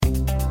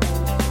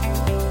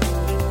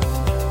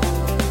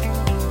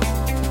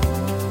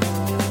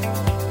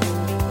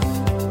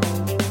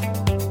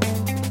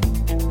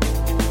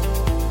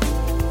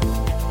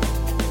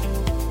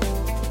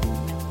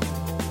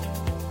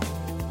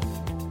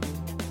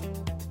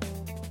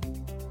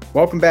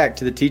Welcome back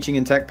to the Teaching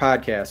and Tech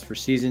Podcast for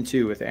Season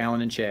 2 with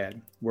Alan and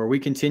Chad, where we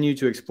continue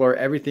to explore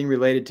everything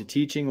related to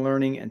teaching,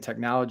 learning, and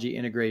technology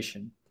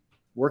integration.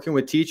 Working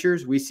with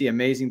teachers, we see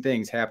amazing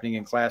things happening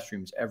in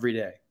classrooms every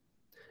day.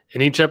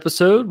 In each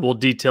episode, we'll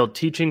detail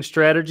teaching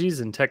strategies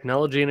and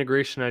technology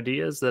integration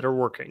ideas that are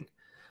working.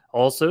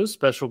 Also,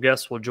 special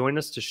guests will join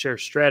us to share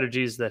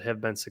strategies that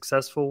have been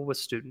successful with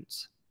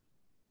students.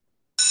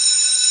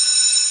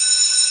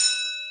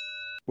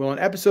 Well, in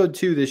episode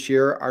 2 this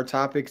year, our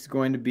topic is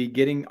going to be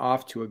getting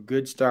off to a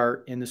good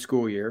start in the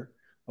school year,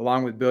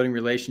 along with building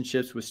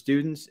relationships with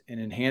students and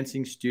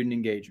enhancing student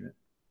engagement.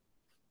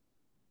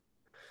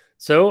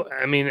 So,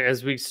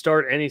 as we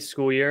start any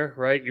school year,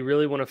 right, you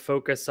really want to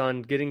focus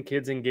on getting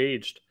kids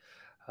engaged.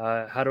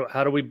 How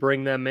do we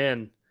bring them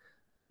in?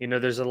 You know,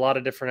 there's a lot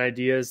of different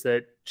ideas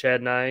that Chad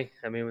and I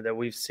that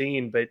we've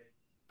seen, but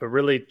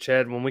really,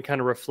 Chad, when we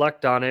kind of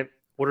reflect on it,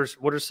 what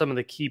are some of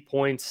the key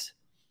points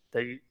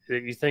that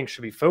you think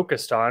should be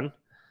focused on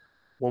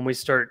when we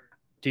start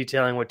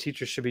detailing what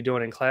teachers should be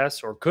doing in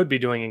class or could be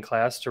doing in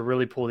class to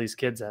really pull these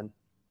kids in?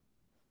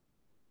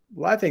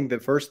 Well, I think the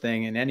first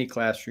thing in any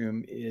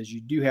classroom is you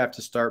do have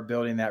to start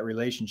building that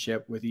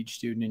relationship with each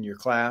student in your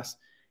class,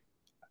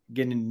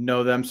 getting to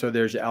know them so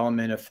there's an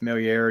element of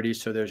familiarity,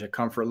 so there's a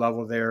comfort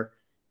level there,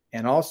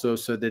 and also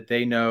so that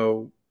they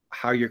know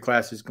how your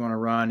class is going to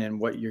run and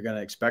what you're going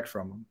to expect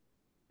from them.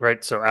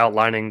 Right, so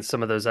outlining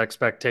some of those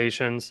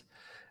expectations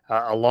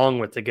along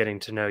with the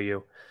getting to know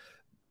you.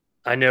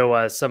 I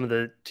know some of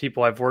the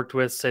people I've worked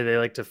with say they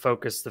like to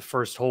focus the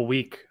first whole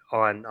week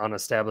on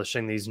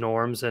establishing these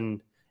norms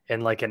and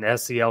like an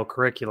SEL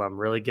curriculum,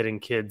 really getting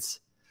kids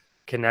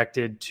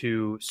connected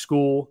to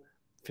school,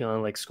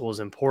 feeling like school is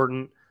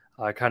important,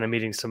 kind of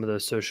meeting some of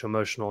those social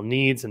emotional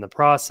needs in the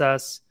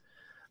process,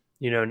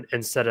 you know,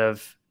 instead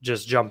of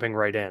just jumping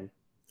right in.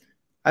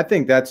 I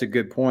think that's a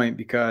good point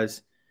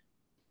because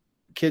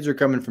kids are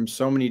coming from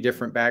so many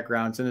different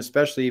backgrounds, and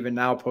especially even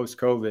now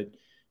post-COVID,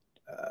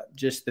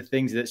 just the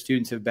things that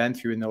students have been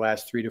through in the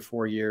last 3 to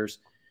 4 years.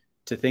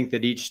 To think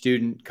that each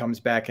student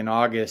comes back in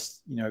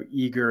August, you know,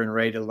 eager and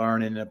ready to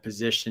learn in a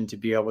position to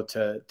be able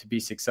to be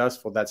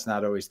successful, that's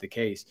not always the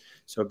case.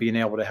 So being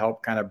able to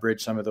help kind of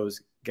bridge some of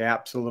those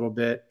gaps a little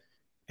bit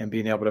and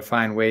being able to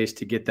find ways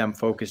to get them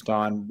focused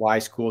on why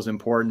school is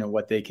important and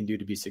what they can do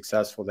to be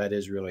successful, that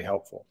is really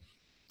helpful.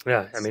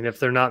 Yeah, if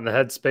they're not in the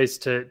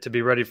headspace to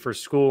be ready for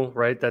school,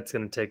 right, that's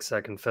going to take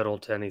second fiddle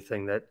to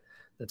anything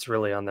that's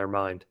really on their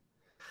mind.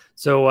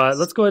 So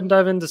let's go ahead and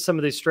dive into some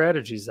of these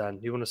strategies then.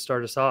 You want to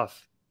start us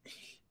off?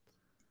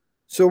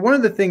 So one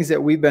of the things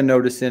that we've been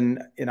noticing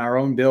in our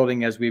own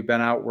building as we've been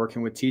out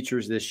working with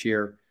teachers this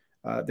year,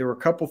 there were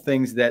a couple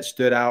things that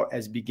stood out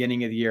as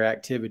beginning of the year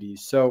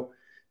activities. So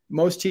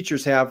most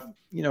teachers have,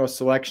 you know, a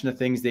selection of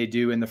things they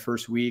do in the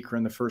first week or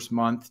in the first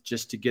month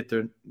just to get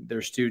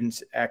their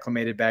students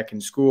acclimated back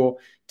in school,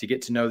 to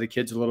get to know the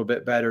kids a little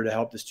bit better, to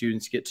help the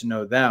students get to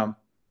know them.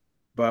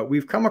 But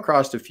we've come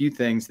across a few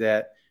things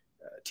that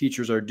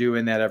teachers are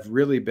doing that have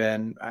really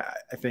been,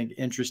 I think,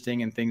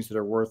 interesting and things that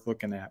are worth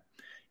looking at.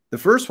 The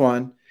first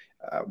one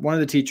of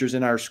the teachers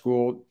in our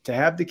school, to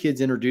have the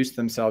kids introduce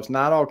themselves.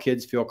 Not all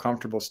kids feel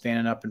comfortable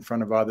standing up in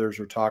front of others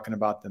or talking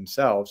about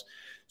themselves.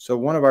 So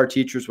one of our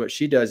teachers, what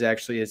she does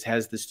actually is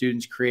has the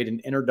students create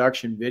an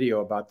introduction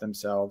video about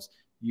themselves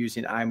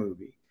using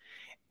iMovie.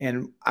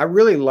 And I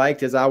really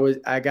liked as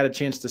I got a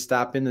chance to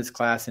stop in this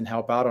class and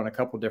help out on a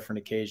couple different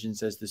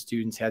occasions as the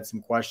students had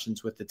some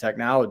questions with the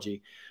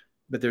technology.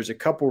 But there's a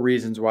couple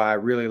reasons why I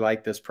really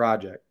like this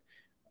project.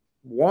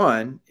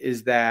 One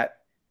is that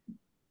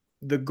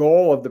the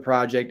goal of the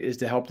project is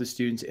to help the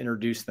students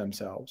introduce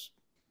themselves.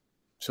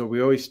 So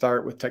we always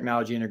start with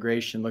technology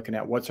integration, looking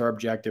at what's our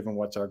objective and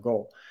what's our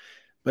goal.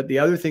 But the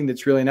other thing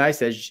that's really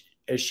nice, as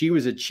she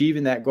was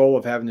achieving that goal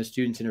of having the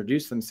students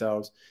introduce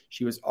themselves,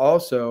 she was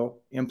also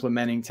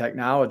implementing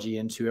technology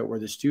into it where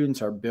the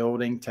students are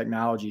building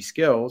technology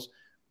skills,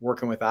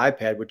 working with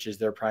iPad, which is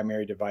their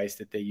primary device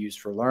that they use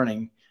for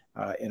learning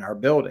in our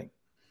building.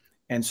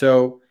 And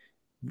so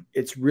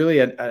it's really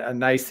a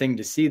nice thing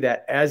to see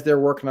that as they're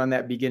working on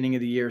that beginning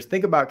of the year.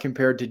 Think about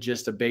compared to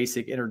just a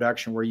basic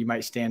introduction where you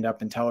might stand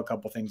up and tell a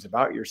couple things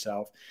about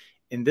yourself.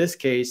 In this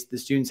case, the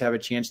students have a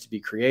chance to be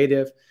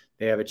creative.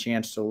 They have a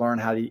chance to learn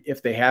how to,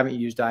 if they haven't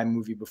used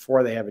iMovie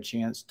before, they have a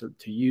chance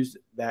to use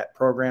that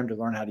program to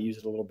learn how to use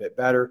it a little bit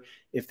better.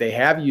 If they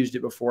have used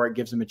it before, it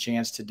gives them a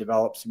chance to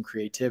develop some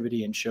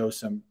creativity and show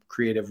some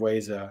creative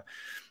ways of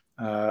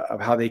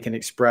how they can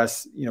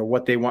express, you know,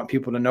 what they want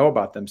people to know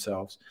about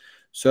themselves.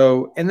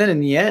 So, and then in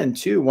the end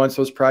too, once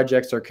those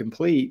projects are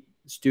complete,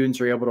 students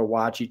are able to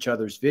watch each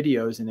other's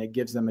videos and it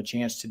gives them a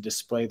chance to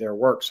display their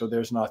work. So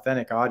there's an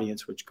authentic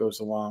audience, which goes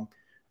along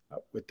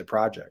with the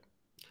project.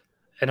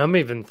 And I'm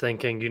even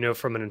thinking, you know,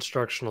 from an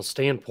instructional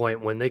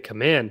standpoint, when they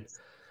come in,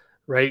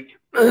 right,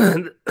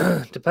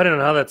 depending on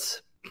how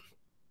that's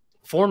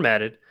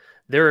formatted,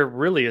 they're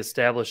really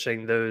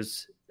establishing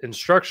those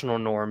instructional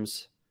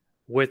norms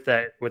with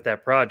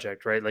that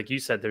project, right? Like you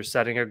said, they're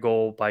setting a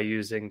goal by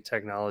using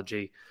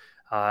technology.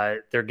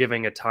 They're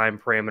giving a time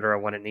parameter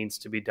on when it needs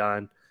to be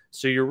done.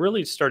 So you're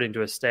really starting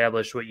to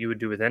establish what you would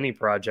do with any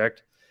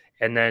project.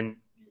 And then,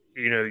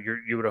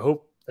 you would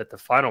hope that the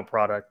final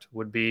product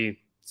would be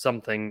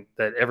something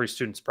that every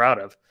student's proud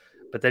of.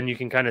 But then you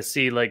can kind of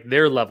see like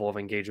their level of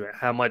engagement.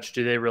 How much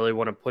do they really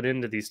want to put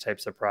into these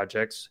types of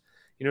projects?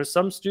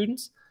 Some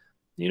students,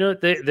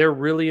 they're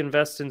really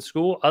invested in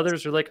school.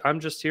 Others are like, I'm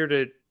just here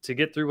to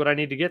get through what I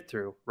need to get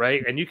through,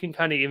 right? And you can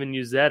kind of even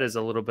use that as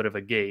a little bit of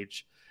a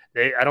gauge.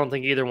 I don't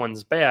think either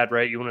one's bad,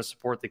 right? You want to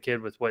support the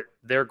kid with what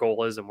their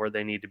goal is and where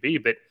they need to be.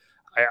 But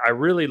I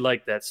really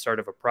like that start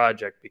of a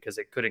project because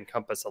it could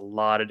encompass a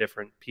lot of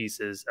different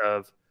pieces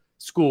of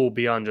school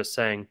beyond just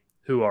saying,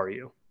 who are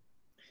you?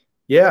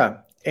 Yeah.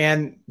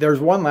 And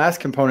there's one last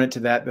component to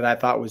that I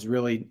thought was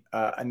really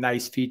a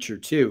nice feature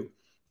too.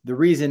 The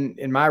reason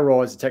in my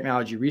role as a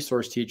technology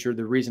resource teacher,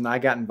 the reason I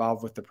got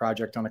involved with the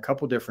project on a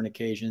couple different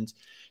occasions,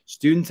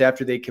 students,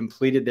 after they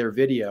completed their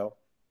video,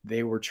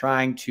 they were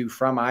trying to,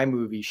 from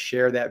iMovie,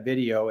 share that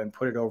video and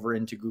put it over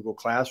into Google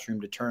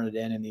Classroom to turn it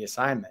in the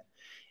assignment.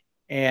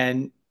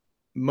 And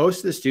most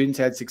of the students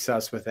had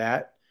success with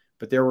that,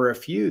 but there were a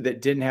few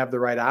that didn't have the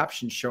right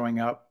options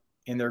showing up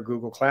in their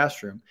Google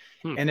Classroom.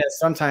 And as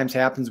sometimes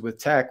happens with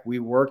tech, we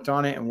worked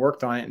on it,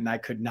 and I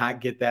could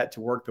not get that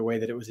to work the way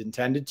that it was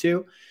intended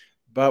to.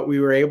 But we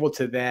were able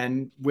to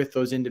then, with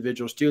those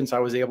individual students, I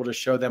was able to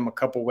show them a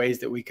couple ways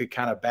that we could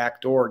kind of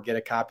backdoor get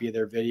a copy of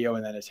their video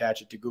and then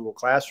attach it to Google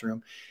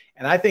Classroom.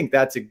 And I think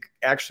that's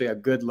actually a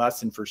good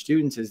lesson for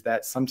students, is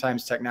that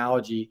sometimes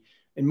technology,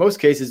 in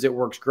most cases, it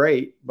works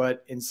great,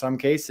 but in some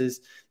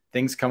cases,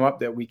 things come up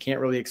that we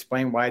can't really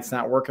explain why it's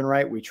not working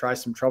right. We try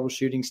some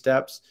troubleshooting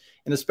steps.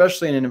 And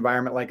especially in an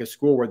environment like a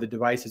school where the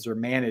devices are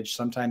managed,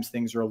 sometimes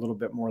things are a little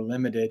bit more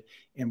limited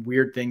and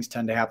weird things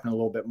tend to happen a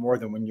little bit more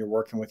than when you're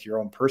working with your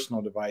own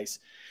personal device.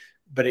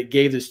 But it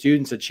gave the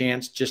students a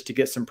chance just to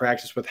get some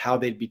practice with how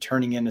they'd be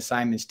turning in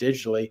assignments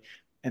digitally.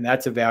 And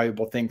that's a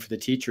valuable thing for the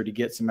teacher, to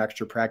get some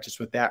extra practice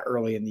with that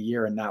early in the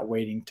year and not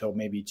waiting till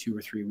maybe 2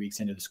 or 3 weeks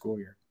into the school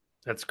year.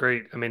 That's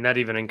great. I mean, that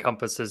even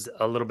encompasses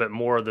a little bit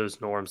more of those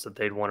norms that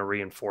they'd want to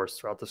reinforce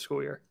throughout the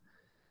school year.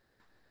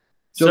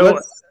 So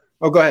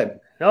go ahead.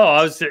 No,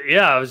 I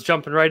was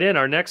jumping right in.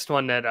 Our next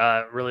one that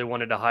really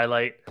wanted to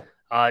highlight,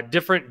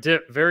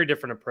 very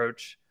different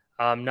approach,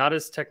 not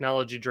as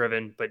technology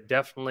driven, but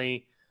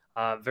definitely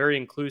very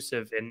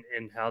inclusive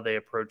in how they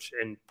approach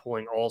and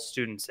pulling all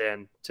students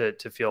in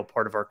to feel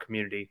part of our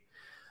community.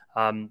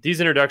 These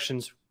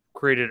introductions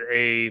created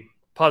a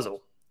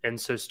puzzle. And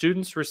so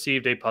students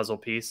received a puzzle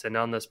piece, and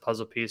on this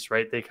puzzle piece,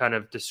 right, they kind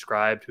of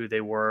described who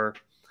they were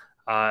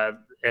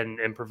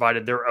and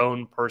provided their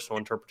own personal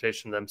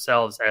interpretation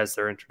themselves as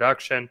their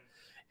introduction.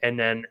 And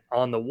then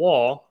on the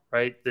wall,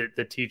 right,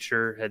 the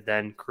teacher had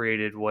then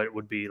created what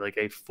would be like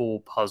a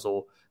full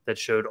puzzle that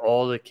showed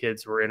all the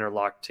kids were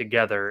interlocked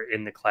together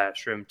in the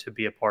classroom to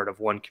be a part of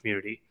one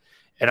community.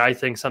 And I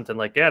think something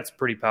like that's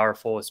pretty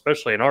powerful,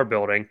 especially in our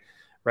building,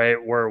 right,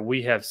 where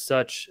we have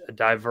such a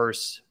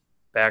diverse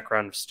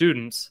background of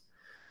students.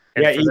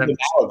 And even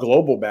now a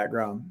global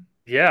background.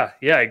 Yeah,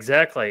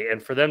 exactly.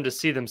 And for them to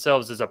see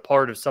themselves as a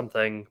part of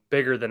something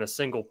bigger than a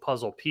single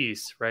puzzle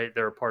piece, right?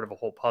 They're a part of a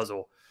whole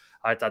puzzle.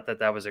 I thought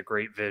that was a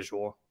great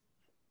visual.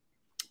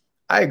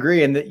 I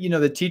agree. And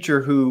the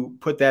teacher who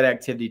put that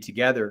activity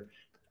together,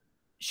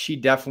 she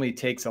definitely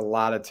takes a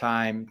lot of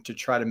time to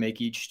try to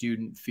make each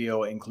student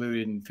feel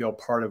included and feel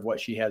part of what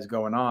she has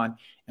going on.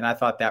 And I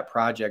thought that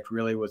project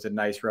really was a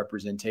nice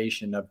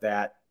representation of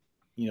that,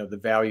 the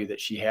value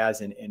that she has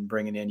in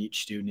bringing in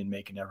each student and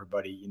making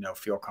everybody,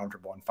 feel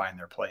comfortable and find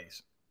their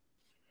place.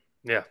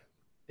 Yeah.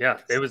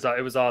 It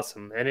was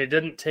awesome. And it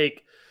didn't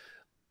take,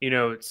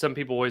 some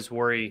people always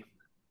worry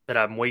that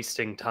I'm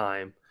wasting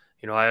time.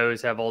 I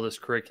always have all this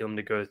curriculum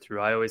to go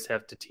through. I always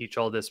have to teach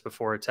all this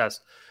before a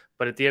test.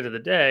 But at the end of the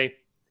day,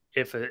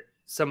 if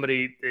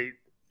somebody,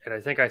 and I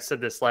think I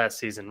said this last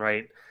season,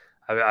 right?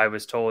 I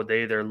was told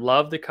they either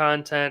love the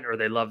content or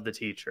they love the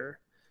teacher,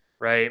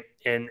 right?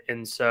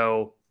 And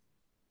so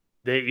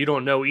you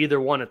don't know either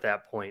one at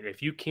that point.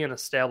 If you can't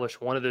establish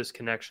one of those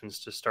connections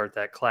to start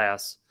that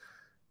class,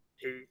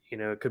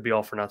 it could be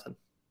all for nothing.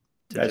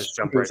 That's just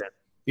jump right in.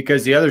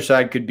 Because the other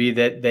side could be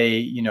that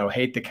they,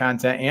 hate the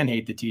content and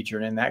hate the teacher.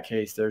 And in that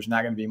case, there's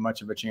not going to be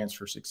much of a chance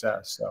for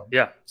success. So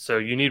yeah. So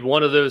you need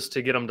one of those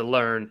to get them to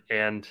learn.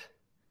 And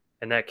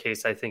in that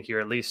case, I think you're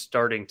at least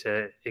starting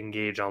to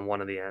engage on one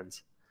of the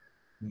ends.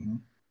 Mm-hmm.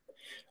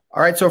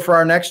 All right. So for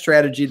our next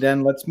strategy,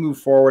 then let's move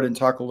forward and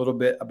talk a little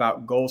bit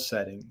about goal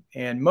setting.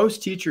 And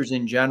most teachers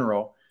in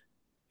general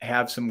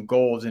have some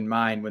goals in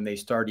mind when they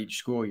start each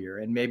school year.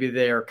 And maybe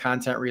they're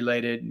content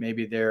related,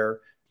 maybe they're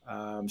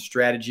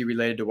strategy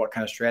related to what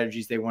kind of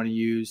strategies they want to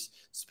use,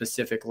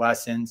 specific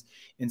lessons.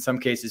 In some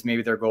cases,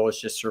 maybe their goal is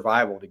just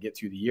survival to get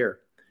through the year.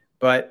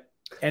 But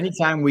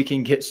anytime we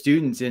can get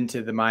students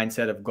into the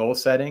mindset of goal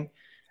setting,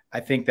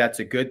 I think that's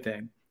a good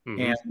thing. Mm-hmm.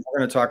 And we're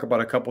going to talk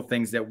about a couple of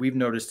things that we've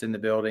noticed in the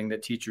building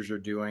that teachers are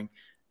doing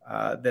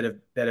that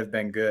have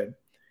been good.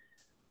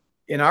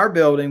 In our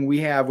building, we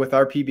have, with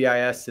our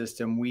PBIS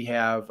system, we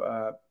have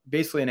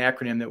basically an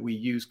acronym that we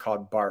use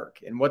called BARC.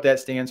 And what that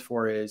stands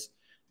for is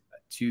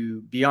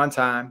to be on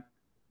time,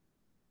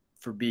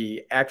 for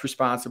B, act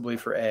responsibly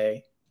for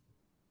A,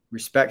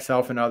 respect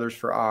self and others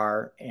for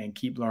R, and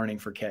keep learning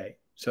for K.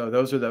 So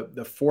those are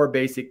the four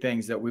basic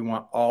things that we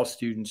want all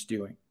students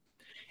doing.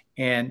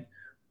 And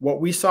what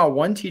we saw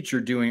one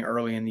teacher doing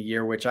early in the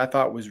year, which I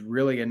thought was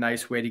really a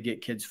nice way to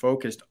get kids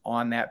focused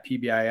on that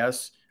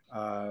PBIS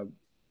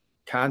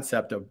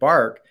concept of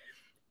BARC,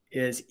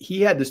 is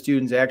he had the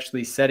students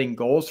actually setting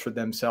goals for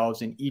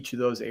themselves in each of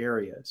those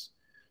areas.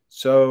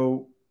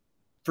 So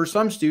for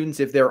some students,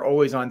 if they're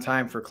always on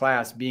time for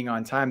class, being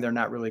on time, they're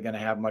not really going to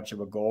have much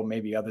of a goal,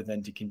 maybe other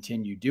than to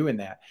continue doing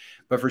that.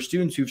 But for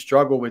students who've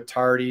struggled with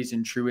tardies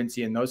and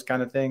truancy and those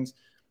kind of things,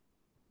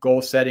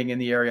 goal setting in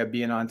the area of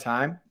being on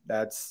time,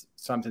 that's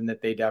something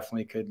that they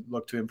definitely could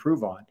look to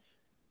improve on.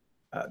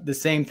 The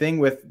same thing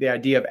with the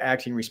idea of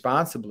acting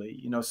responsibly.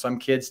 You know, some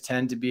kids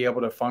tend to be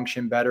able to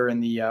function better in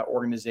the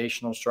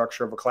organizational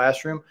structure of a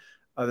classroom.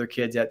 Other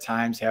kids at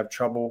times have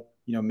trouble,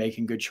 you know,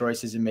 making good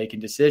choices and making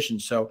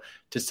decisions. So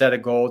to set a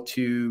goal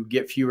to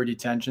get fewer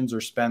detentions or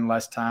spend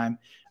less time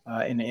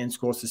in an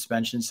in-school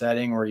suspension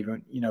setting, or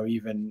even, you know,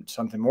 even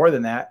something more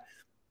than that,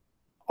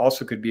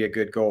 also could be a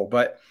good goal.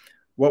 But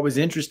what was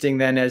interesting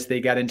then, as they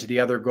got into the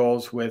other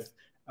goals with,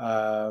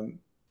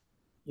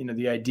 you know,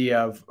 the idea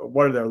of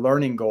what are their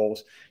learning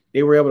goals,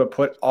 they were able to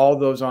put all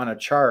those on a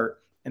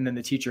chart, and then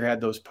the teacher had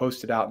those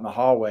posted out in the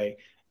hallway,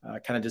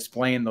 kind of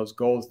displaying those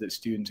goals that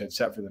students had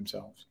set for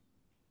themselves.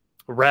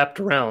 Wrapped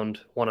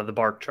around one of the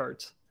BARC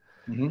charts.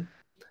 Mm-hmm.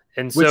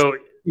 And so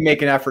we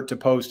make an effort to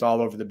post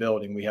all over the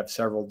building. We have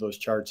several of those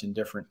charts in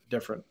different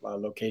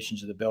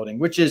locations of the building,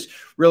 which is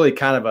really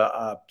kind of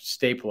a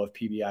staple of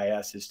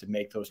PBIS, is to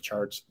make those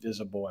charts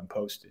visible and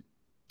posted.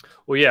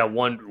 Well, yeah,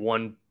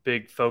 one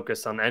big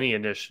focus on any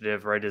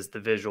initiative, right, is the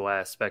visual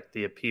aspect,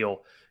 the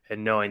appeal,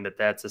 and knowing that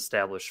that's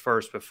established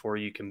first before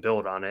you can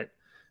build on it,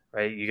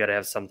 right? You got to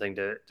have something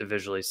to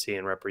visually see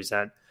and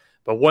represent.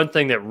 But one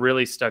thing that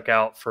really stuck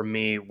out for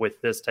me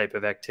with this type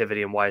of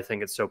activity, and why I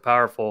think it's so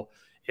powerful,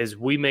 is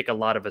we make a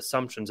lot of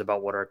assumptions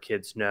about what our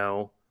kids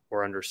know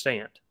or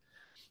understand,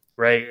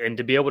 right? And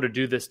to be able to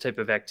do this type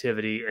of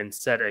activity and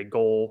set a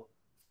goal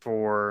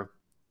for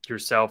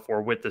yourself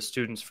or with the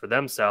students for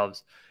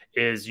themselves,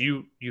 is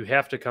you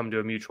have to come to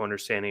a mutual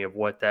understanding of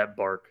what that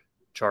BARC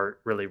chart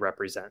really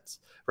represents,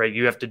 right?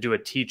 You have to do a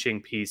teaching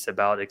piece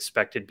about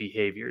expected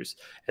behaviors.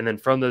 And then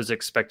from those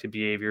expected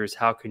behaviors,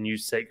 how can you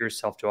set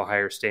yourself to a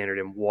higher standard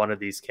in one of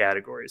these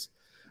categories?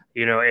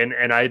 You know,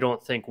 and I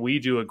don't think we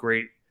do a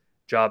great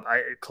job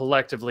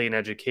collectively in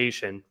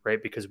education,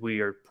 right? Because we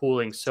are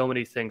pulling so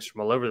many things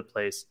from all over the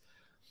place.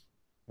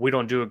 We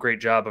don't do a great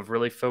job of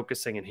really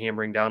focusing and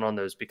hammering down on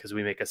those, because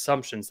we make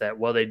assumptions that,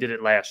 well, they did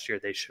it last year,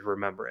 they should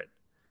remember it.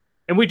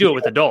 And we do it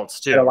with adults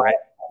too, right?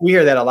 We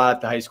hear that a lot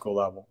at the high school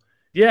level.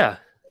 Yeah.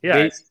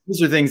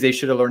 These are things they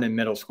should have learned in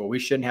middle school. We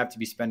shouldn't have to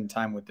be spending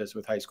time with this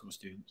with high school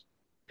students.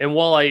 And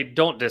while I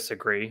don't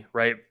disagree,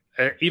 right,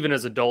 even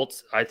as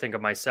adults, I think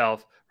of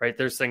myself, right,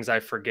 there's things I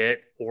forget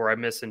or I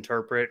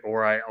misinterpret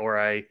or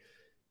I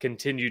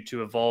continue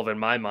to evolve in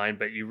my mind,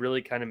 but you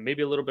really kind of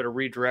maybe a little bit of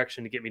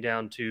redirection to get me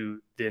down to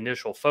the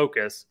initial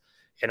focus.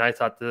 And I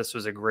thought this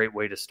was a great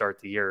way to start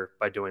the year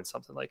by doing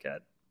something like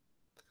that.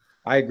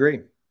 I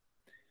agree.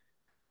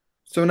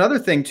 So another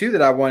thing too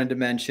that I wanted to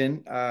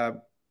mention,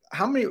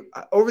 how many,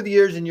 over the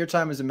years in your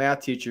time as a math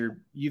teacher,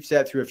 you've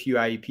sat through a few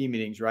IEP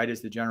meetings, right, as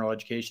the general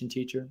education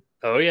teacher?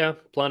 Oh yeah,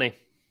 plenty.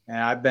 And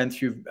I've been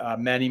through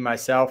many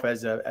myself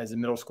as a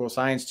middle school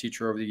science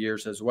teacher over the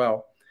years as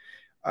well.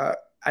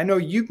 I know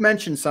you've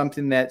mentioned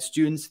something that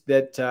students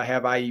that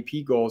have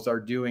IEP goals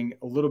are doing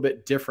a little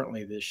bit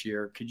differently this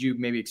year. Could you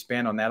maybe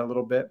expand on that a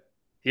little bit?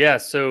 Yeah,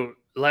 so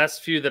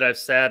last few that I've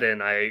sat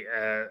in, I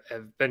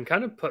have been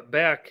kind of put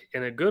back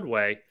in a good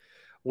way,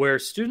 where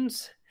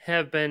students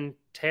have been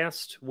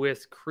tasked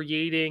with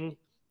creating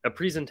a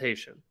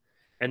presentation.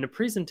 And the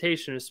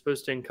presentation is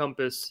supposed to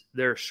encompass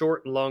their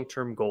short and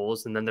long-term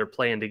goals and then their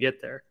plan to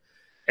get there.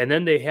 And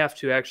then they have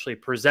to actually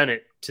present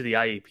it to the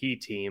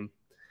IEP team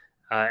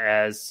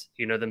as,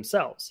 you know,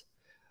 themselves.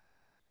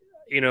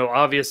 You know,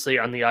 obviously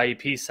on the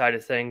IEP side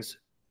of things,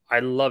 I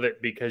love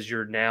it because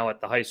you're now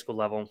at the high school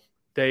level.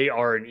 They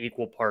are an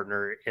equal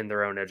partner in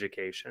their own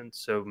education.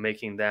 So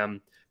making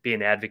them be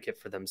an advocate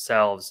for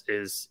themselves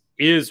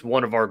is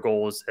one of our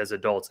goals as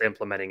adults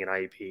implementing an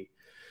IEP.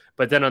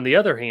 But then on the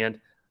other hand,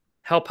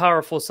 how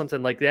powerful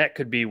something like that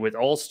could be with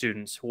all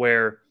students,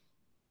 where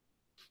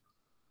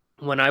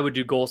when I would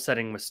do goal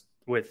setting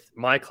with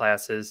my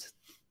classes,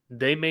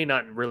 they may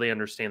not really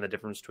understand the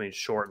difference between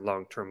short and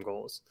long-term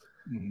goals,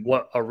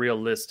 what a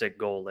realistic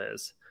goal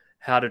is,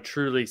 how to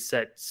truly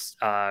set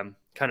kind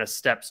of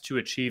steps to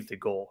achieve the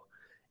goal.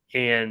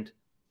 And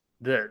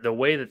the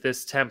way that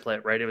this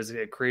template, right, it was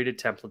a created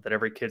template that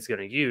every kid's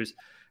going to use,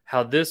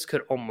 how this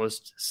could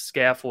almost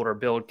scaffold or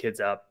build kids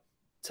up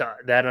to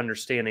that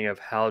understanding of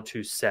how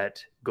to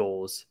set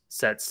goals,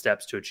 set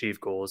steps to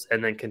achieve goals,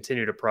 and then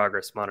continue to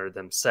progress monitor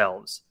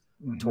themselves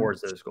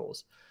towards those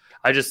goals.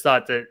 I just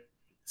thought that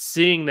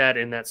seeing that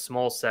in that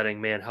small setting,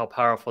 man, how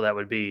powerful that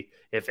would be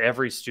if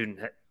every student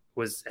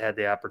had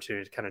the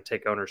opportunity to kind of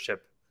take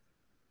ownership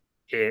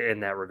in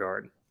that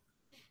regard.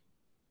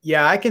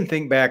 Yeah, I can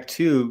think back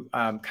too,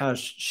 kind of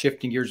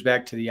shifting gears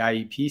back to the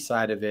IEP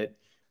side of it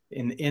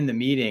in the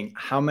meeting,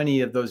 how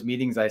many of those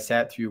meetings I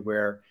sat through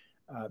where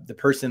the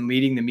person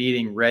leading the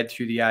meeting read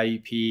through the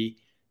IEP,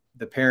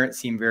 the parent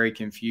seemed very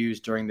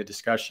confused during the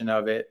discussion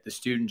of it. The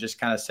student just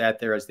kind of sat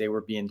there as they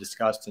were being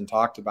discussed and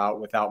talked about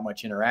without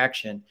much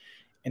interaction.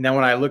 And then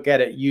when I look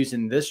at it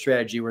using this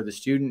strategy where the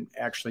student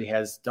actually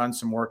has done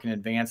some work in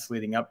advance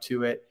leading up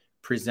to it,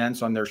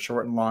 presents on their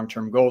short and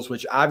long-term goals,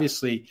 which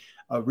obviously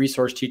a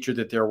resource teacher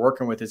that they're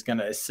working with is going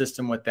to assist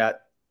them with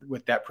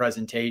that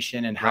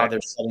presentation and how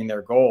they're setting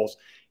their goals,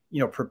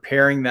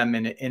 preparing them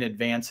in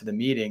advance of the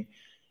meeting.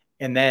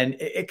 And then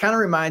it kind of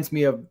reminds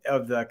me of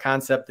the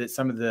concept that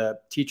some of the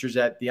teachers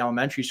at the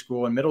elementary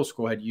school and middle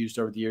school had used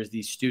over the years,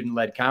 these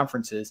student-led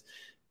conferences.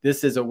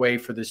 This is a way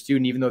for the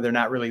student, even though they're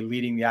not really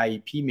leading the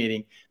IEP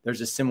meeting,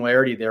 there's a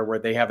similarity there where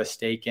they have a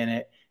stake in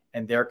it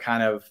and they're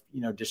kind of,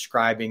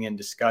 describing and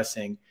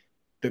discussing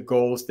the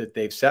goals that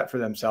they've set for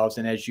themselves.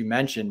 And as you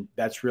mentioned,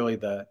 that's really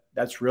the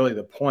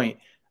point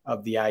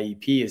of the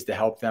IEP, is to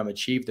help them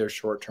achieve their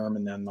short-term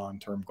and then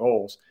long-term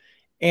goals.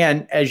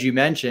 And as you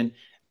mentioned,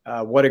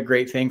 what a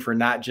great thing for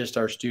not just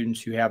our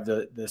students who have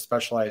the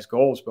specialized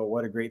goals, but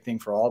what a great thing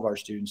for all of our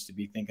students to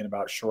be thinking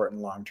about short and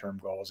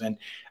long-term goals. And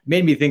it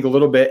made me think a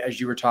little bit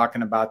as you were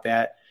talking about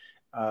that,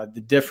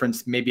 the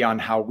difference maybe on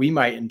how we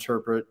might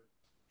interpret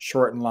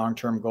short and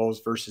long-term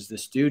goals versus the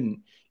student.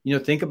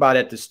 Think about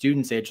at the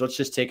student's age. Let's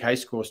just take high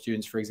school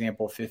students, for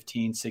example,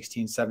 15,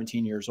 16,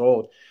 17 years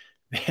old.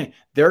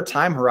 Their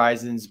time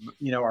horizons,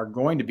 are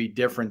going to be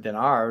different than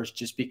ours,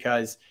 just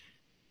because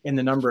in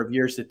the number of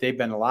years that they've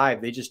been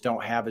alive, they just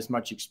don't have as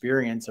much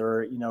experience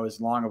or, as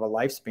long of a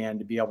lifespan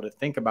to be able to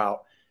think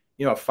about.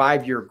 A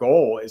 5-year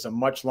goal is a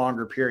much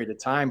longer period of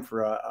time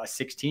for a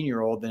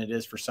 16-year-old than it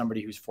is for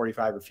somebody who's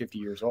 45 or 50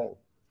 years old.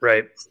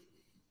 Right.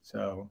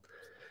 So.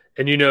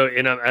 And,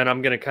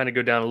 I'm going to kind of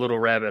go down a little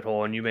rabbit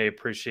hole, and you may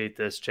appreciate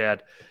this,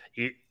 Chad.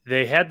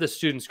 They had the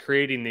students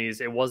creating these.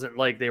 It wasn't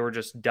like they were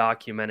just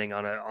documenting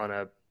on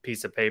a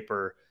piece of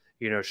paper,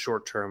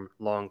 short-term,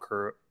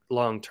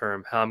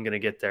 long-term, how I'm going to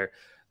get there.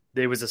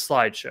 There was a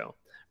slideshow,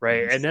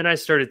 right? And then I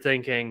started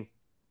thinking,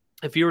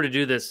 if you were to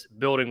do this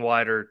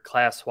building-wide or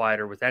class-wide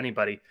or with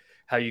anybody,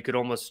 how you could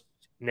almost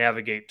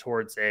navigate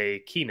towards a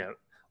keynote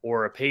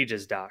or a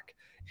pages doc.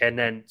 And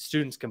then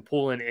students can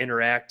pull in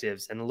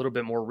interactives and a little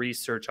bit more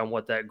research on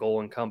what that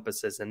goal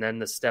encompasses. And then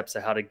the steps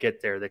of how to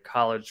get there, the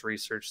college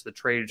research, the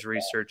trades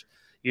research,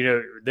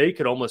 they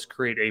could almost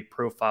create a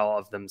profile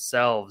of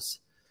themselves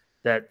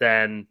that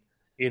then,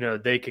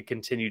 they could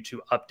continue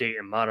to update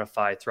and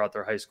modify throughout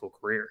their high school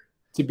career.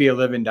 To be a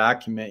living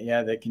document,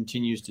 that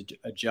continues to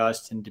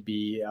adjust and to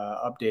be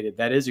updated.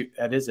 That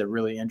is a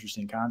really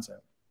interesting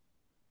concept.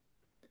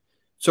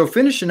 So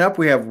finishing up,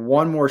 we have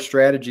one more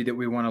strategy that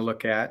we want to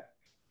look at.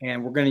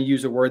 And we're going to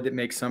use a word that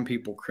makes some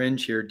people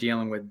cringe here,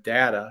 dealing with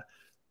data.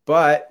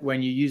 But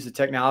when you use the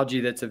technology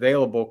that's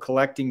available,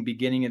 collecting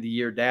beginning of the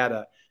year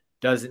data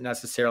doesn't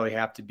necessarily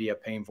have to be a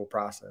painful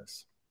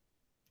process.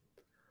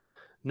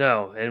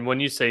 No. And when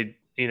you say,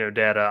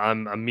 data,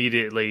 I'm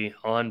immediately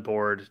on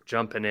board,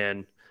 jumping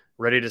in,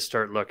 ready to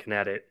start looking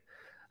at it.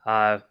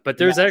 But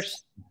there's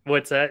actually,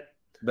 what's that?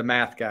 The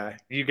math guy.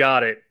 You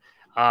got it.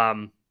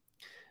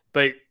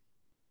 But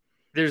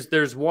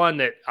there's one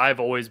that I've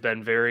always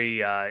been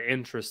very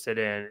interested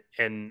in,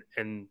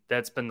 and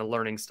that's been the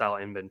learning style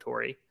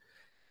inventory.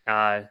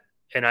 And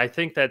I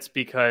think that's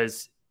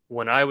because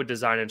when I would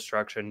design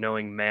instruction,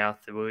 knowing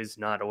math, it was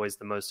not always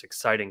the most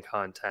exciting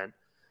content,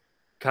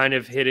 kind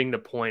of hitting the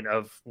point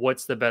of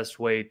what's the best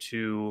way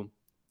to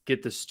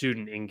get the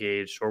student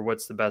engaged, or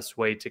what's the best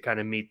way to kind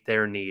of meet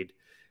their need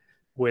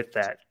with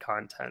that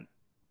content.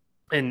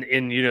 And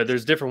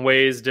there's different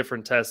ways,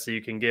 different tests that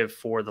you can give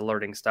for the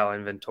learning style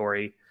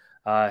inventory.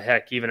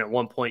 Heck, even at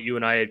one point, you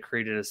and I had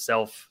created a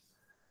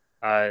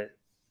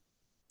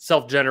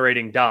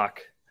self-generating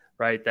doc,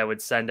 right, that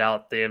would send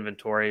out the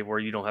inventory where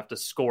you don't have to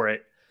score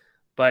it.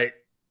 But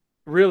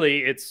really,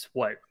 it's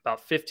about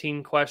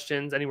 15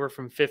 questions, anywhere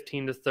from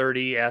 15 to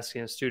 30,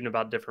 asking a student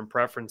about different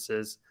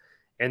preferences.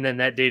 And then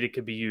that data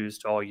could be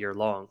used all year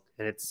long.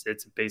 And it's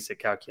a basic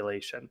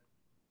calculation.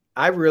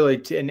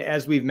 And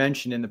as we've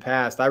mentioned in the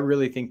past, I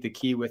really think the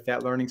key with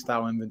that learning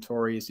style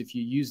inventory is if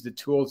you use the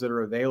tools that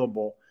are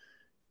available,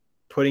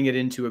 putting it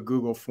into a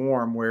Google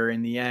form where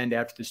in the end,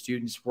 after the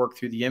students work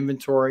through the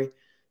inventory,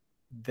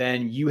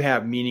 then you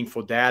have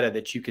meaningful data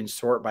that you can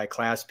sort by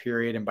class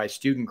period and by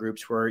student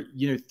groups where,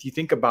 if you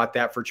think about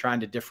that for trying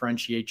to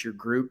differentiate your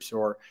groups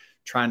or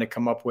trying to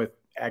come up with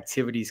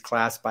activities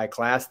class by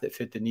class that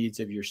fit the needs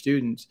of your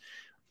students,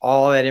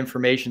 all that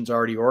information is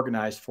already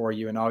organized for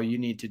you. And all you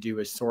need to do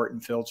is sort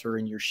and filter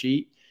in your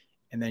sheet,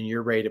 and then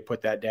you're ready to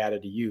put that data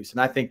to use.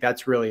 And I think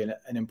that's really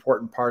an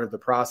important part of the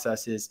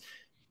process, is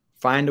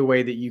find a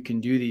way that you can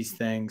do these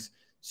things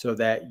so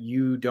that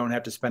you don't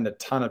have to spend a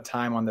ton of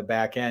time on the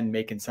back end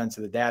making sense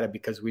of the data,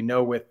 because we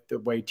know with the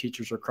way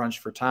teachers are crunched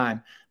for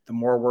time, the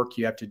more work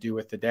you have to do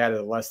with the data,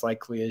 the less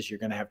likely is you're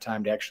going to have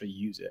time to actually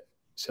use it.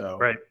 So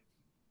Right.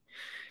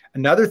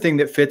 another thing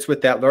that fits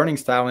with that learning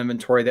style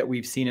inventory that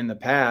we've seen in the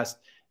past,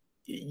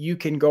 you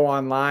can go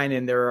online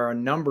and there are a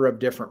number of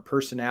different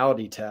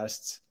personality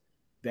tests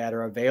that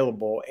are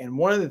available. And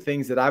one of the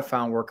things that I've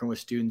found working with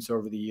students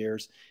over the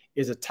years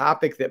is a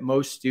topic that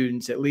most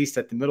students, at least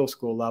at the middle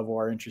school level,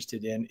 are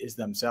interested in is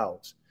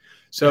themselves.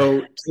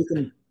 So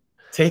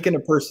taking a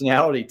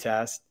personality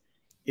test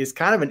is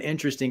kind of an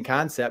interesting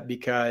concept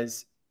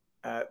because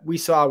we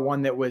saw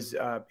one that was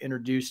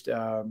introduced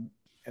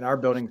in our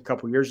building a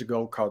couple of years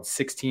ago called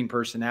 16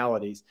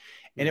 Personalities.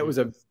 And it was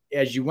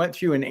as you went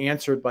through and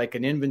answered like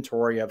an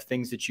inventory of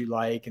things that you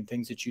like and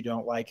things that you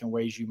don't like and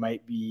ways you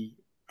might be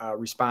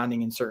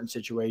responding in certain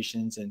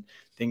situations and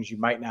things you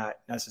might not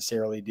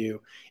necessarily do,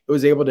 it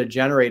was able to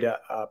generate a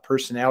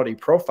personality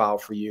profile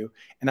for you.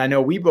 And I know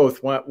we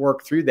both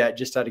worked through that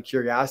just out of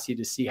curiosity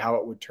to see how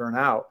it would turn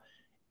out.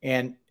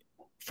 And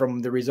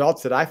from the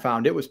results that I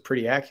found, it was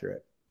pretty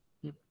accurate.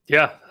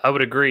 Yeah, I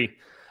would agree.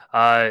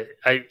 I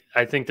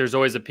think there's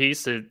always a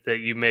piece that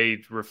you may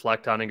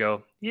reflect on and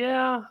go,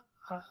 yeah,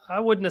 I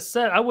wouldn't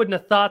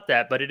have thought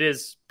that, but it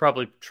is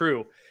probably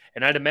true.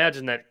 And I'd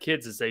imagine that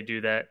kids, as they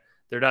do that,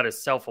 they're not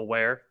as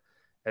self-aware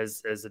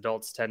as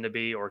adults tend to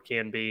be or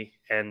can be.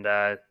 And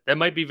that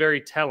might be very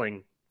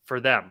telling for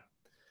them,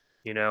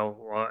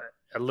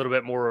 a little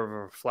bit more of a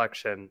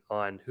reflection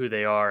on who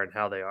they are and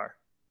how they are.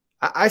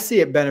 I see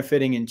it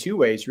benefiting in two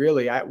ways,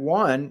 really.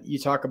 One, you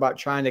talk about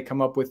trying to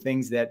come up with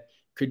things that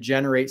could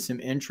generate some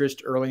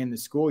interest early in the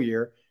school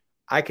year.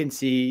 I can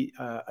see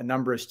a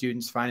number of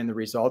students finding the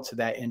results of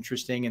that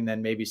interesting and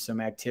then maybe some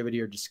activity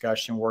or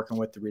discussion working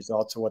with the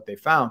results of what they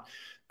found.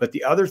 But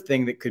the other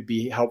thing that could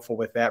be helpful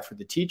with that for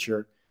the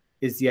teacher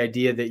is the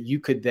idea that you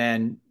could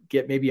then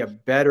get maybe a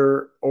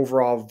better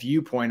overall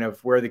viewpoint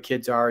of where the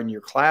kids are in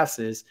your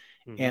classes.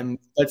 Mm-hmm. And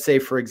let's say,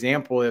 for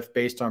example, if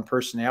based on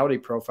personality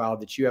profile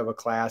that you have a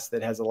class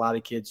that has a lot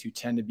of kids who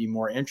tend to be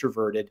more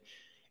introverted,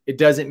 it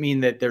doesn't mean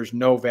that there's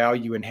no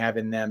value in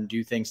having them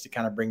do things to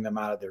kind of bring them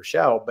out of their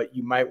shell, but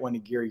you might want to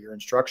gear your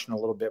instruction a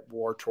little bit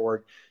more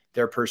toward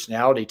their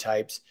personality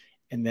types.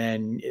 And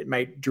then it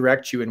might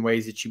direct you in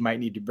ways that you might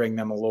need to bring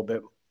them a little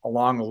bit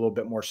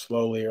more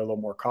slowly or a little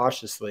more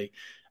cautiously,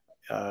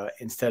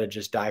 instead of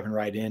just diving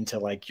right into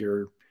like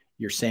your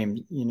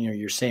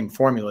same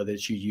formula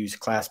that you use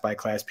class by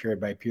class,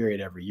 period by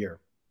period every year.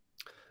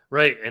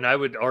 Right. And I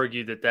would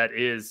argue that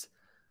is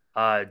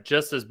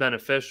just as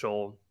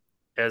beneficial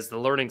as the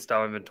learning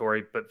style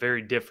inventory, but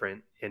very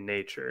different in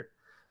nature,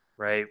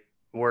 right?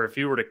 Where if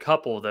you were to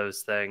couple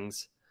those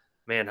things,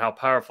 man, how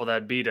powerful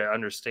that'd be to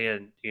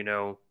understand,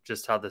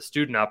 just how the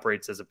student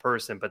operates as a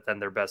person, but then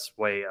their best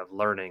way of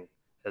learning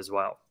as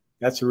well.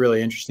 That's a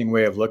really interesting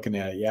way of looking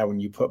at it. Yeah, when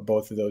you put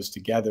both of those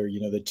together,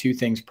 the two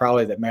things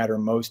probably that matter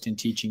most in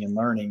teaching and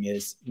learning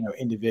is,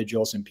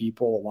 individuals and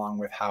people, along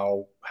with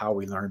how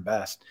we learn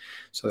best.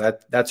 So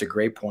that's a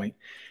great point.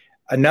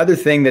 Another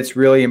thing that's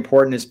really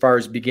important as far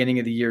as beginning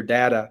of the year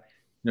data,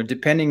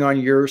 depending on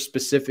your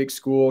specific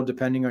school,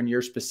 depending on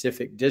your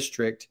specific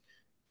district,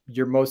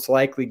 you're most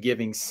likely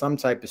giving some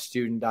type of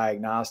student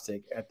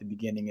diagnostic at the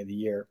beginning of the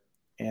year.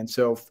 And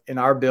so in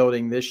our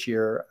building this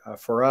year,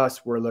 for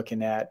us, we're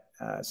looking at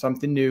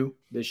something new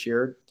this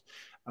year.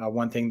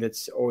 One thing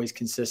that's always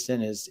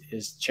consistent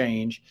is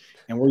change.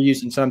 And we're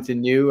using something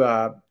new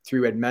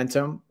through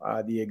Edmentum,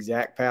 the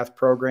Exact Path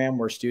program,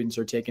 where students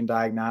are taking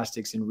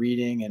diagnostics in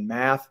reading and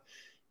math.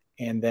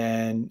 And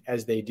then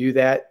as they do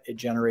that, it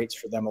generates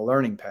for them a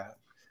learning path.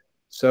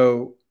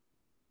 So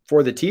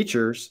for the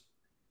teachers,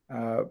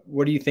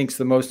 what do you think is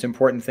the most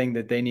important thing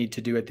that they need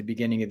to do at the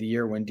beginning of the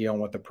year when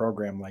dealing with a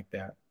program like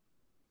that?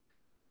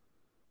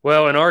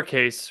 Well, in our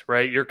case,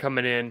 right, you're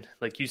coming in,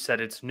 like you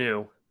said, it's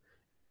new.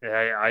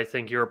 I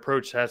think your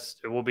approach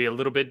will be a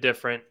little bit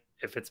different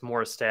if it's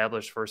more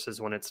established versus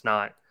when it's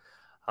not.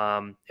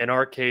 In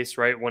our case,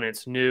 right, when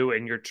it's new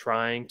and you're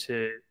trying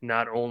to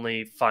not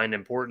only find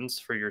importance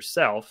for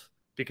yourself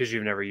because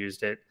you've never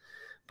used it,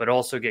 but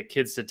also get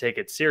kids to take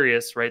it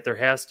serious, right, there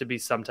has to be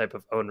some type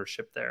of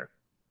ownership there.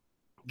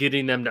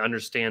 Getting them to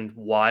understand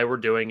why we're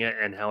doing it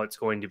and how it's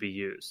going to be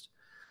used.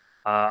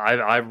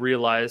 I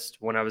realized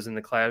when I was in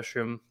the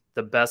classroom,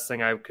 the best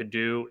thing I could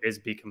do is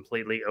be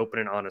completely open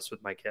and honest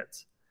with my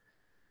kids.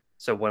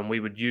 So when we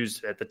would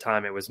use, at the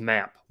time, it was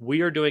MAP.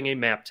 We are doing a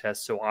MAP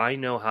test, so I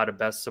know how to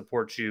best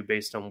support you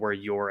based on where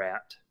you're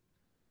at.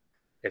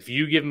 If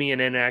you give me an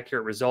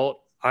inaccurate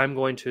result, I'm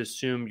going to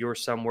assume you're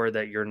somewhere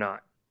that you're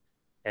not.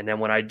 And then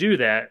when I do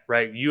that,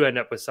 right, you end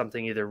up with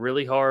something either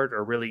really hard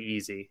or really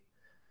easy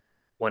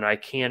when I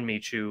can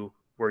meet you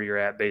where you're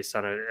at based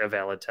on a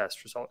valid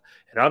test result.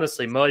 And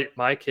honestly,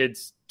 my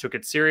kids took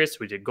it serious.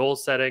 We did goal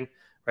setting,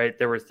 right?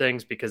 There were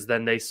things because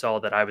then they saw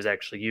that I was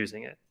actually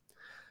using it.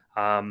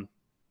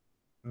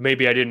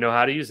 Maybe I didn't know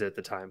how to use it at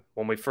the time.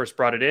 When we first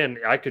brought it in,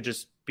 I could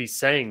just be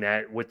saying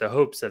that with the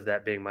hopes of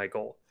that being my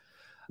goal.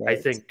 Right.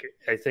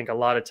 I think a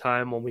lot of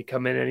time when we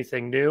come in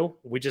anything new,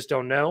 we just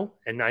don't know.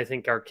 And I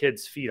think our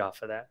kids feed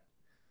off of that,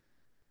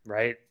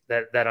 right?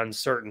 That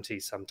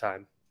uncertainty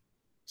sometimes.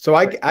 So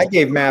I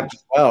gave MAP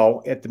as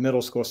well at the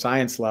middle school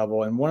science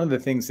level. And one of the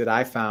things that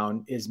I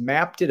found is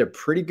MAP did a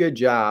pretty good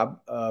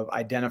job of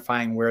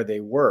identifying where they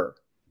were.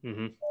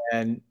 Mm-hmm.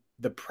 And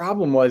the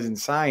problem was in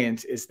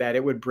science is that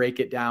it would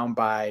break it down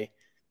by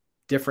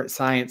different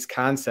science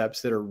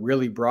concepts that are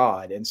really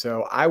broad. And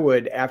so I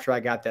would, after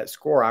I got that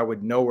score, I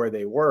would know where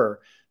they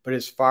were. But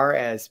as far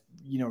as,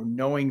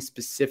 knowing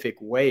specific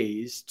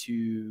ways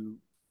to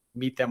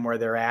meet them where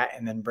they're at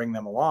and then bring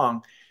them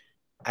along,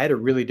 I had a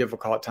really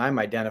difficult time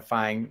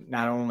identifying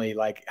not only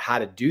like how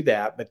to do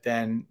that, but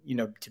then,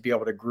 to be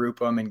able to group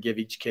them and give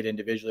each kid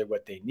individually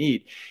what they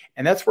need.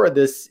 And that's where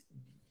this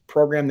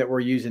program that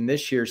we're using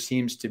this year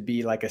seems to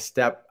be like a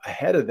step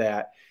ahead of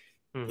that,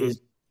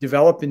 is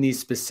developing these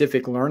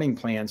specific learning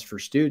plans for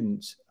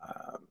students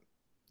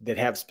that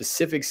have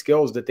specific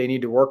skills that they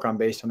need to work on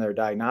based on their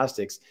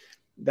diagnostics.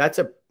 That's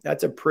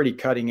a pretty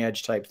cutting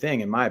edge type thing,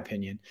 in my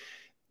opinion.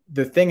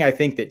 The thing I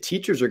think that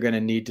teachers are going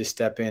to need to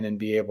step in and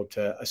be able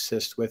to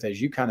assist with,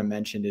 as you kind of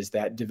mentioned, is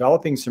that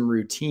developing some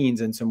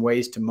routines and some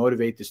ways to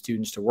motivate the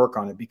students to work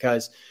on it.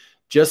 Because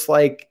just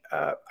like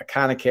a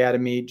Khan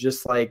Academy,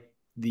 just like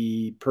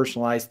the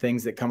personalized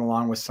things that come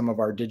along with some of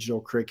our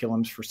digital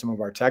curriculums for some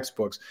of our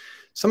textbooks,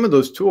 some of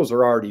those tools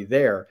are already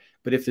there.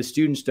 But if the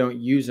students don't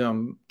use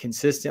them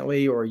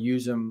consistently or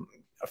use them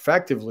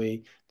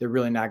effectively, they're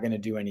really not going to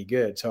do any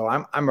good. So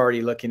I'm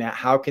already looking at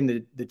how can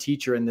the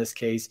teacher in this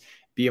case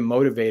be a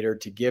motivator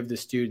to give the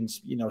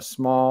students,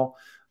 small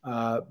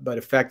but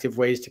effective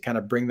ways to kind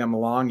of bring them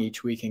along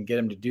each week and get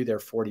them to do their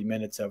 40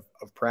 minutes of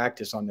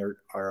practice on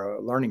our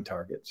learning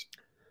targets.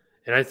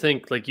 And I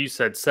think, like you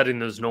said, setting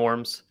those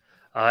norms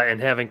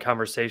and having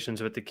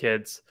conversations with the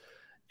kids.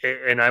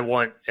 And I'm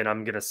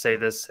going to say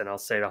this, and I'll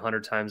say it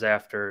 100 times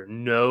after,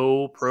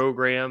 no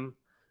program,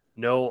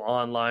 no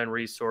online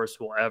resource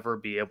will ever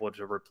be able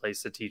to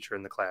replace the teacher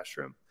in the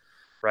classroom,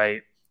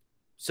 right?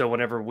 So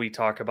whenever we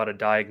talk about a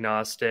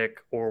diagnostic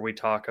or we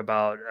talk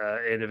about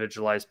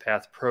individualized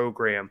path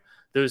program,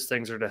 those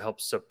things are to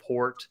help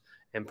support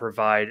and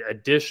provide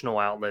additional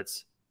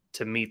outlets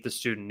to meet the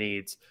student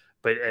needs.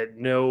 But at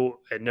no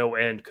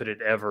end could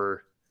it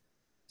ever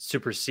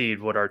supersede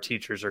what our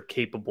teachers are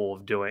capable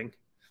of doing.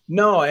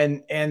 No,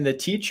 and the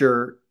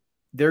teacher,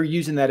 they're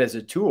using that as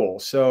a tool.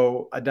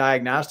 So a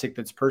diagnostic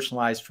that's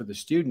personalized for the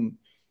student,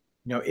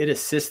 it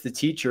assists the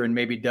teacher and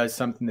maybe does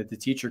something that the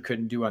teacher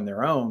couldn't do on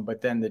their own,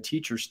 but then the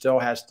teacher still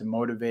has to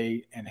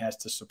motivate and has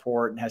to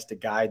support and has to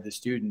guide the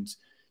students,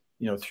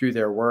 through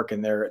their work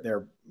and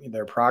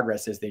their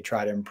progress as they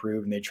try to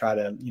improve and they try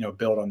to,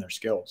 build on their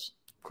skills.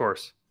 Of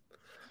course.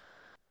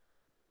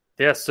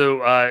 Yeah.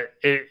 So,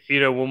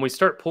 when we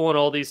start pulling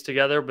all these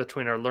together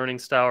between our learning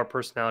style, our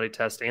personality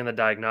test, and the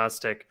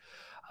diagnostic,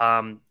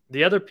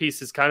 the other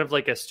piece is kind of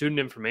like a student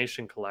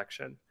information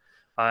collection.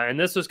 And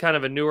this was kind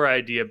of a newer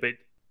idea, but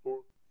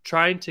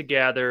trying to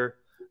gather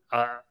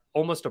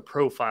almost a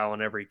profile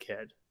on every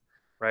kid,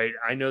 right?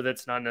 I know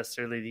that's not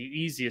necessarily the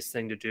easiest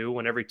thing to do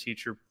when every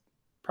teacher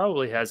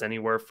probably has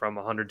anywhere from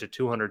 100 to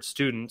 200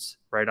 students,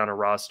 right, on a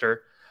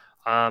roster.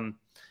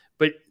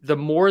 But the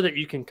more that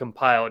you can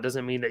compile, it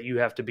doesn't mean that you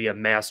have to be a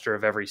master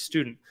of every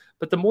student,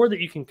 but the more that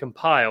you can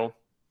compile,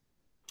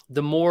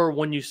 the more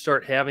when you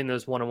start having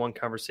those one-on-one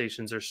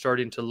conversations or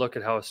starting to look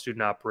at how a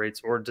student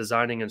operates or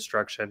designing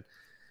instruction,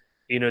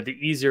 the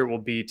easier it will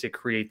be to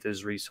create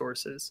those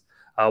resources.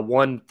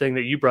 One thing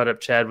that you brought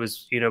up, Chad,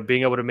 was,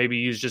 being able to maybe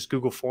use just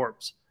Google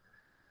Forms.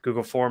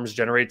 Google Forms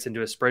generates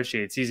into a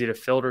spreadsheet. It's easy to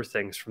filter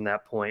things from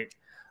that point.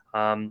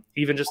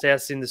 Even just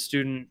asking the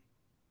student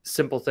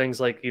simple things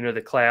like,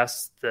 the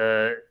class,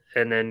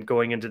 and then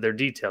going into their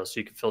details. So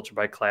you can filter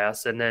by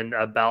class and then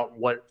about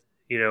what,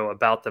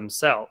 about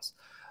themselves.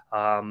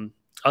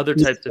 Other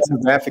types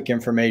of graphic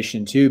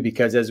information too,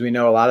 because as we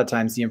know, a lot of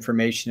times the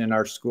information in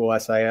our school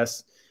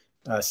SIS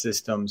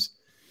systems,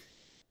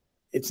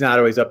 it's not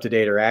always up to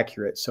date or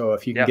accurate. So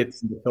if you can get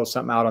them to fill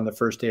something out on the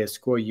first day of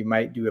school, you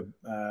might do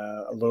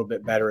a little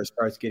bit better as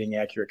far as getting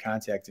accurate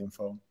contact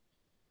info.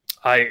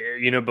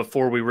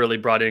 Before we really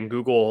brought in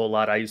Google a whole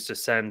lot, I used to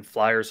send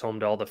flyers home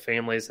to all the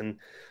families and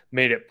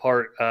made it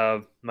part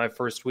of my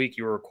first week.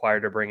 You were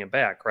required to bring it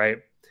back, right?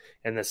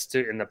 And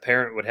the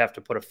parent would have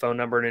to put a phone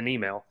number and an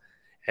email.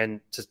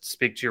 And to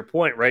speak to your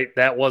point, right,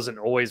 that wasn't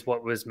always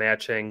what was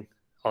matching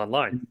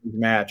online.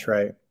 Match,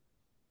 right?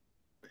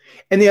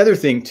 And the other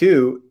thing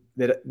too,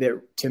 that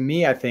to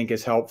me, I think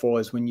is helpful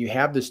is when you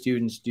have the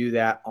students do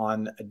that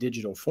on a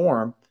digital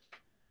form,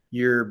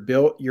 you're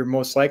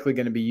most likely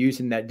going to be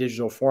using that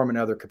digital form in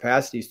other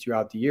capacities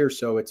throughout the year.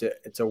 So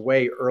it's a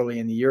way early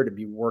in the year to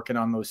be working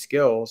on those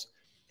skills,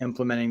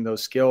 implementing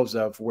those skills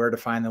of where to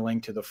find the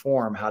link to the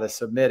form, how to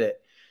submit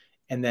it.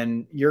 And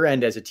then your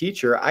end as a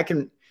teacher, I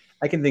can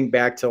think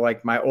back to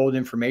like my old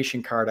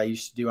information card I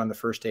used to do on the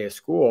first day of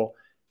school,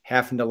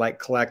 having to like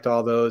collect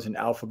all those and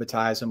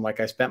alphabetize them. Like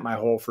I spent my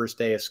whole first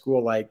day of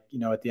school, like,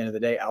 at the end of the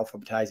day,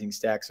 alphabetizing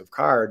stacks of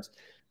cards.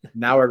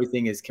 Now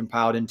everything is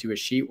compiled into a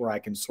sheet where I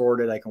can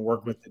sort it. I can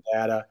work with the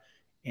data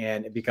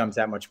and it becomes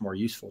that much more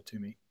useful to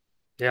me.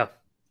 Yeah,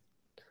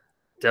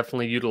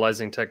 definitely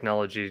utilizing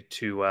technology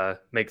to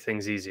make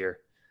things easier.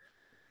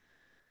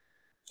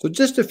 So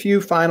just a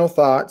few final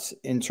thoughts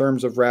in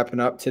terms of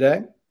wrapping up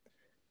today.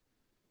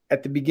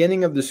 At the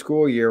beginning of the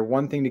school year,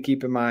 one thing to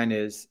keep in mind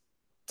is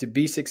to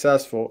be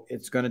successful,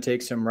 it's going to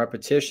take some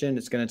repetition.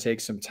 It's going to take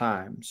some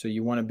time. So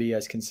you want to be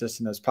as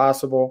consistent as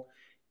possible.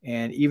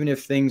 And even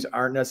if things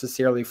aren't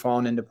necessarily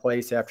falling into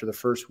place after the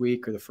first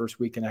week or the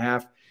first week and a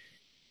half,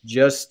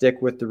 just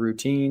stick with the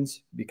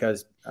routines,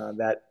 because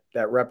that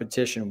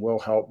repetition will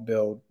help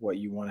build what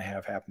you want to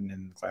have happen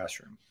in the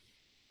classroom.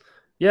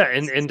 Yeah,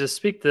 and to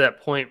speak to that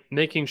point,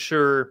 making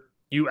sure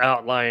you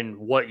outline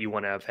what you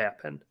want to have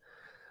happen.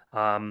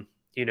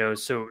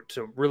 So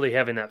really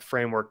having that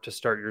framework to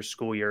start your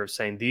school year of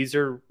saying these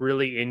are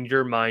really in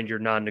your mind your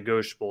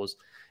non-negotiables,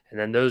 and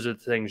then those are the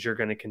things you're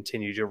going to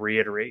continue to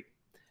reiterate.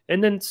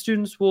 And then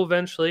students will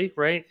eventually,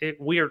 right?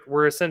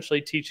 We're essentially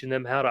teaching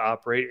them how to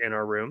operate in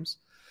our rooms,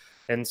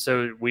 and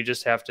so we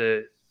just have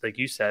to, like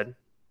you said,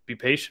 be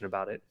patient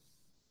about it.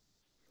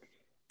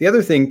 The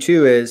other thing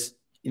too is,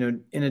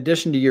 in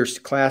addition to your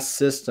class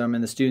system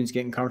and the students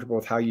getting comfortable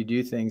with how you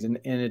do things, and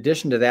in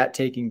addition to that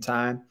taking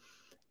time,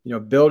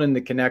 building the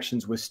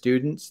connections with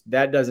students,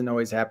 that doesn't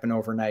always happen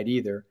overnight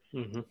either.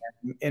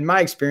 Mm-hmm. In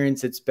my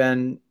experience, it's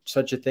been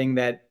such a thing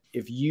that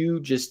if you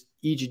just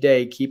each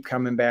day keep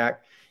coming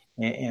back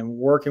and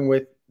working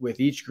with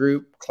each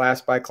group,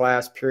 class by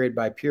class, period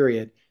by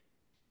period,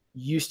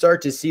 you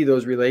start to see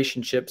those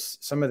relationships,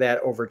 some of that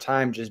over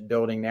time, just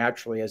building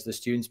naturally as the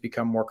students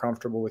become more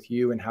comfortable with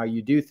you and how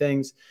you do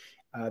things.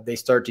 They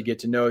start to get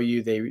to know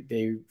you.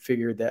 They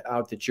figure that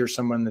out, that you're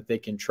someone that they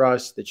can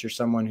trust, that you're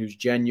someone who's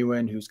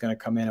genuine, who's going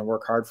to come in and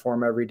work hard for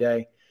them every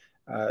day.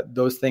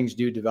 Those things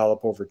do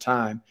develop over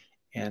time.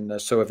 And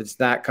so if it's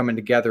not coming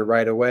together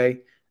right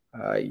away,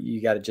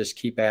 you got to just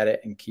keep at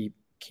it and keep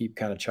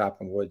kind of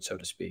chopping wood, so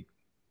to speak.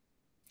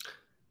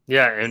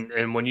 Yeah,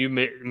 and when you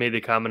made the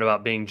comment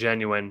about being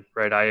genuine,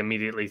 right, I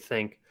immediately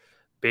think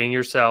being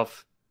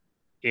yourself,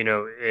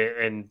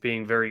 and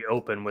being very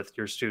open with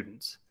your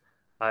students.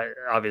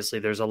 Obviously,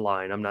 there's a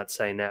line. I'm not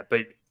saying that,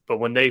 but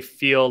when they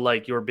feel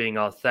like you're being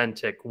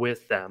authentic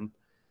with them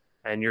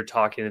and you're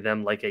talking to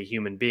them like a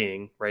human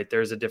being, right,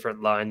 there's a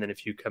different line than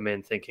if you come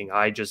in thinking,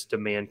 I just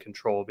demand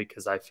control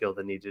because I feel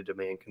the need to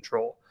demand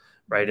control,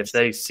 right? Yes. If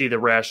they see the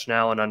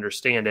rationale and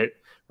understand it,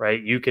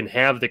 right, you can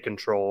have the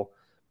control,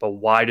 but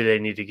why do they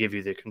need to give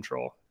you the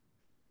control?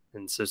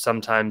 And so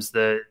sometimes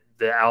the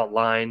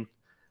outline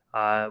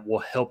will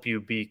help you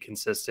be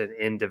consistent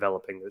in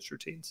developing those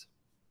routines.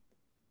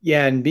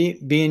 Yeah, and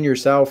being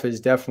yourself is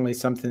definitely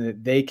something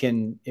that they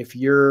can, if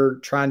you're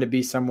trying to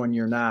be someone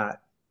you're not,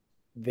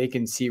 they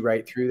can see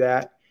right through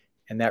that.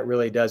 And that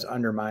really does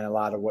undermine a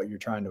lot of what you're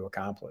trying to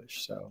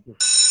accomplish. So,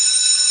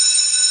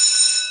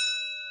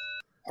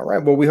 all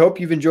right. Well, we hope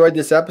you've enjoyed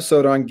this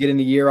episode on getting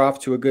the year off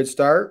to a good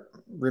start.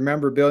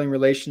 Remember, building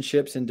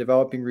relationships and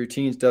developing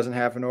routines doesn't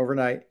happen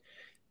overnight.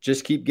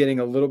 Just keep getting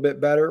a little bit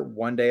better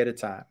one day at a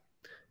time.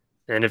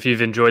 And if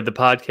you've enjoyed the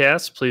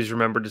podcast, please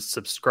remember to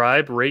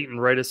subscribe, rate, and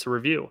write us a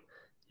review.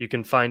 You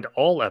can find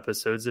all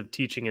episodes of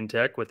Teaching in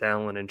Tech with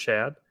Alan and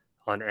Chad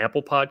on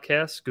Apple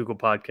Podcasts, Google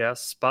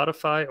Podcasts,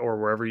 Spotify, or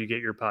wherever you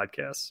get your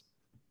podcasts.